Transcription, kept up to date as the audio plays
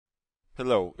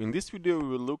Hello, in this video we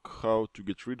will look how to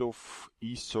get rid of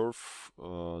Esurf.biz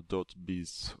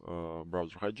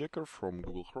browser hijacker from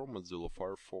Google Chrome, Mozilla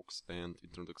Firefox and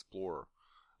Internet Explorer.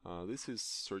 This is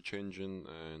search engine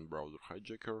and browser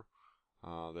hijacker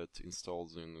that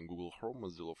installs in Google Chrome,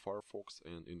 Mozilla Firefox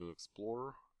and Internet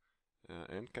Explorer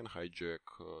and can hijack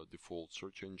default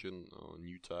search engine,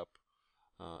 new tab,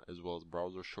 as well as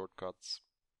browser shortcuts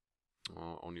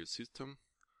on your system.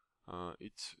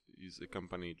 It is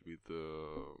accompanied with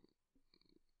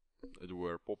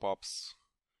adware pop-ups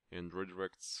and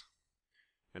redirects,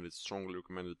 and it's strongly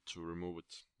recommended to remove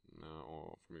it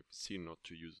or from your PC, not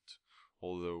to use it,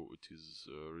 although it is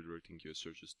redirecting your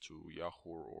searches to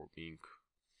Yahoo or Bing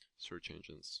search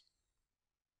engines.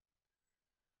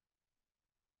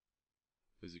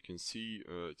 As you can see,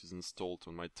 it is installed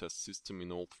on my test system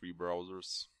in all three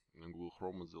browsers, in Google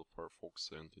Chrome, Mozilla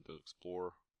Firefox and Internet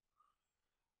Explorer.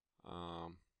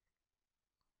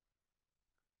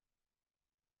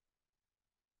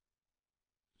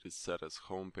 It is set as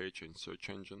home page and search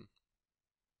engine.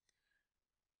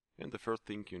 And the first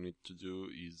thing you need to do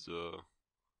is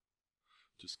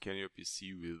to scan your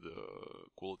PC with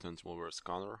Quality Anti-Malware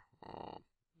Scanner.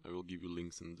 I will give you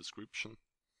links in the description.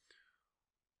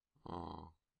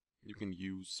 You can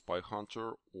use Spy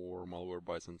Hunter or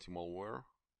Malwarebytes Anti-Malware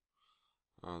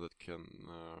that can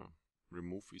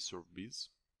remove Esurf.biz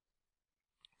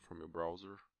from your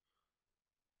browser.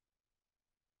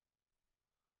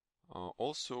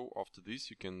 Also, after this,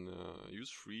 you can use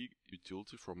free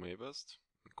utility from Avast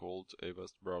called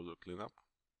Avast Browser Cleanup.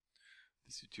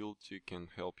 This utility can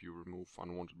help you remove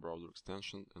unwanted browser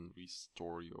extensions and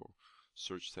restore your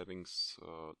search settings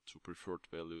to preferred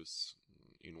values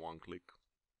in one click.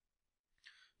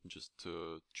 Just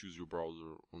choose your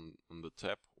browser on the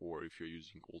tab, or if you're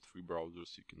using all three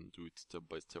browsers, you can do it step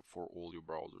by step for all your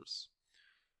browsers.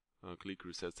 Click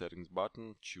Reset Settings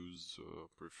button, choose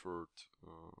preferred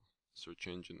search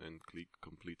engine and click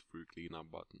Complete Free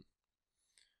Cleanup button.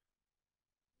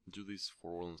 Do this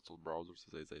for all installed browsers,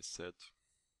 as I said.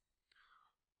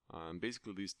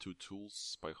 Basically, these two tools,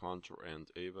 Spy Hunter and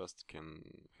Avast,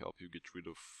 can help you get rid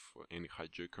of any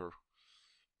hijacker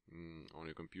on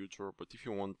your computer. But if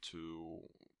you want to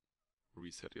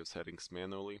reset your settings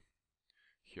manually,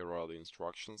 here are the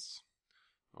instructions.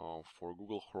 For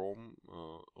Google Chrome,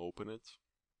 open it.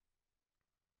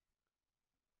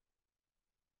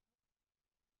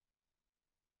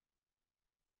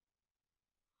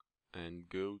 And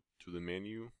go to the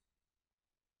menu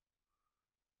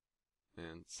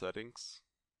and settings.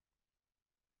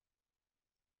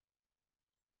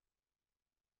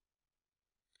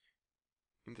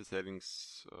 In the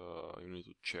settings, you need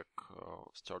to check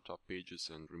startup pages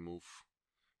and remove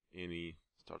any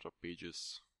startup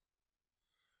pages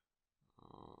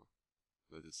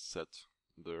that is set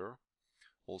there.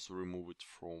 Also remove it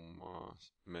from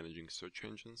managing search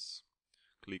engines.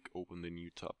 Click Open the New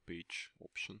Tab Page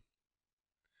option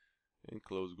and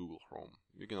close Google Chrome.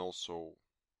 You can also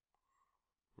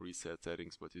reset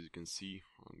settings, but as you can see,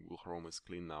 Google Chrome is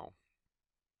clean now.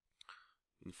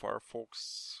 In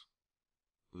Firefox,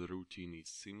 the routine is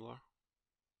similar.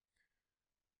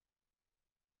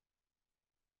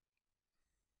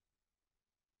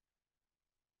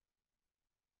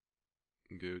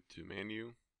 Go to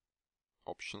Menu,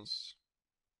 Options,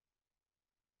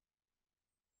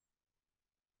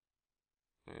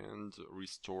 and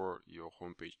restore your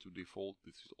homepage to default.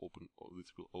 This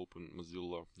will open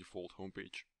Mozilla default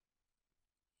homepage.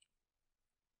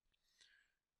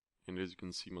 And as you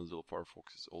can see, Mozilla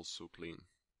Firefox is also clean.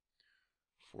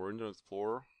 For Internet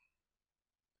Explorer,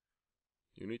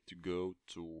 you need to go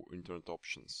to Internet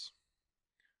Options.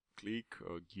 Click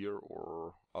gear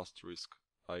or asterisk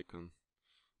icon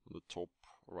on the top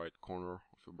right corner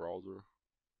of your browser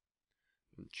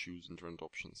and choose Internet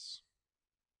Options.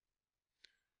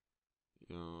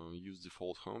 Use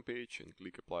default homepage and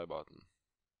click Apply button.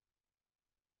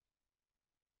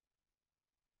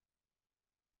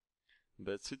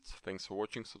 That's it. Thanks for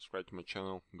watching. Subscribe to my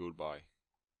channel. Goodbye.